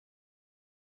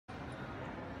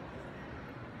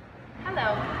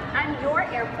Hello, I'm your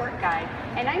airport guide,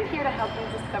 and I'm here to help you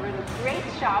discover the great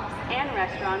shops and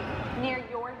restaurants near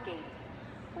your gate.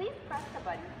 Please press the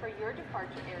button for your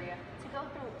departure area to go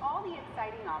through all the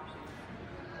exciting options.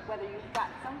 Whether you've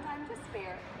got some time to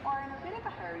spare or in a bit of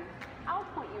a hurry, I'll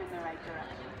point you in the right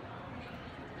direction.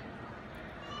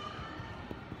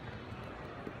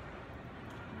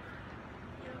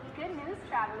 Good news,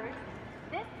 travelers.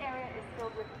 This area is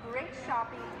filled with great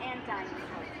shopping and dining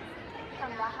choices. From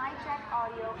the high-tech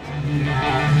audio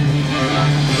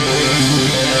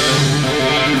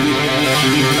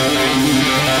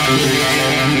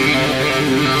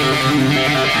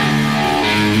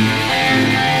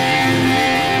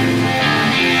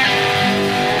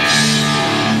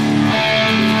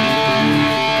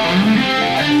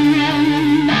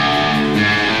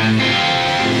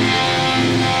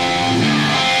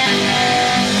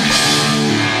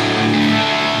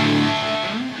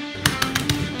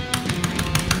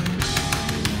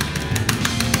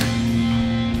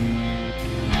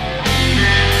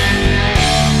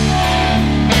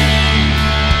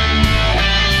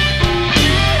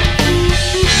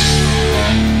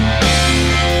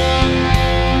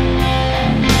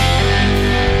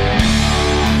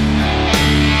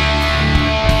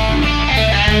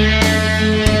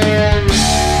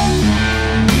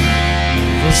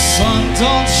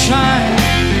don't shine,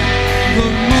 the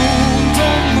moon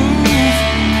don't move,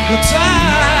 the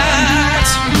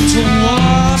tides to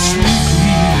wash me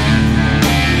clean.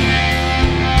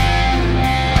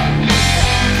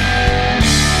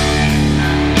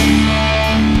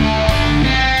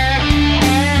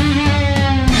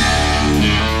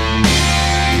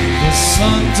 The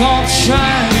sun don't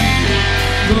shine,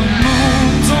 the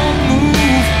moon don't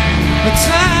move, the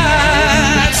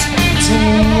tides to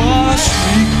wash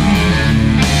me clean.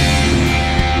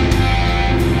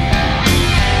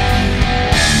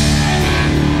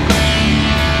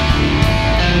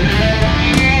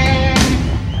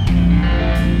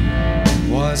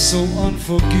 Why so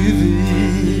unforgiving,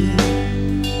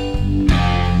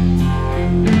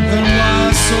 and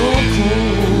why so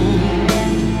cold?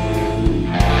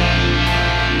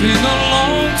 Been a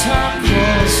long time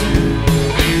crossing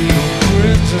the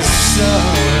bridge of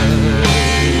sighs.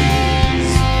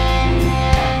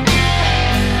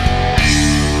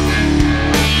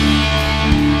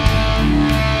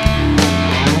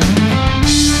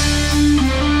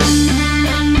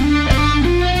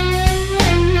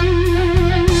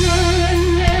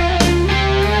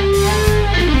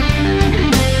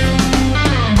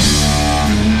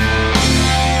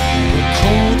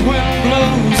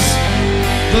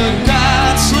 The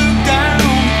gods look down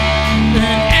in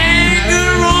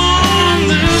anger on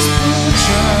this poor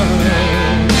child.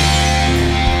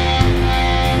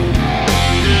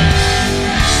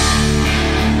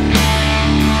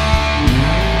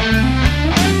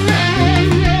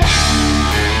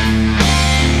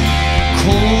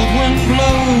 Cold wind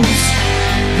blows,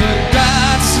 the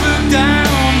gods look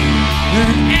down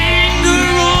in anger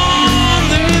on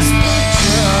this poor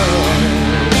child.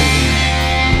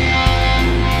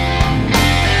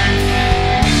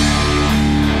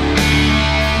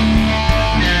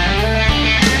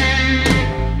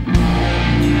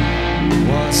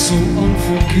 So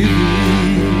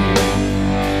unforgiving,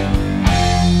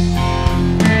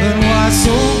 and why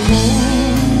so cold?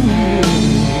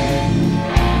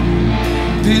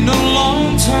 Been a long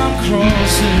time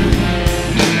crossing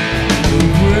the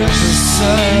bridge of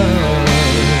sighs.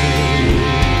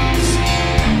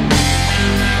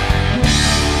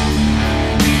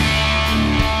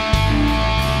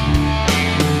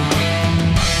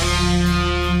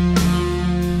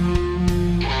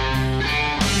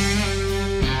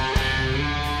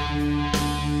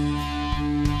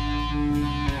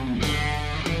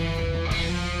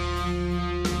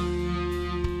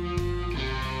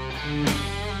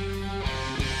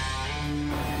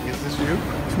 Is this you?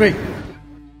 It's me.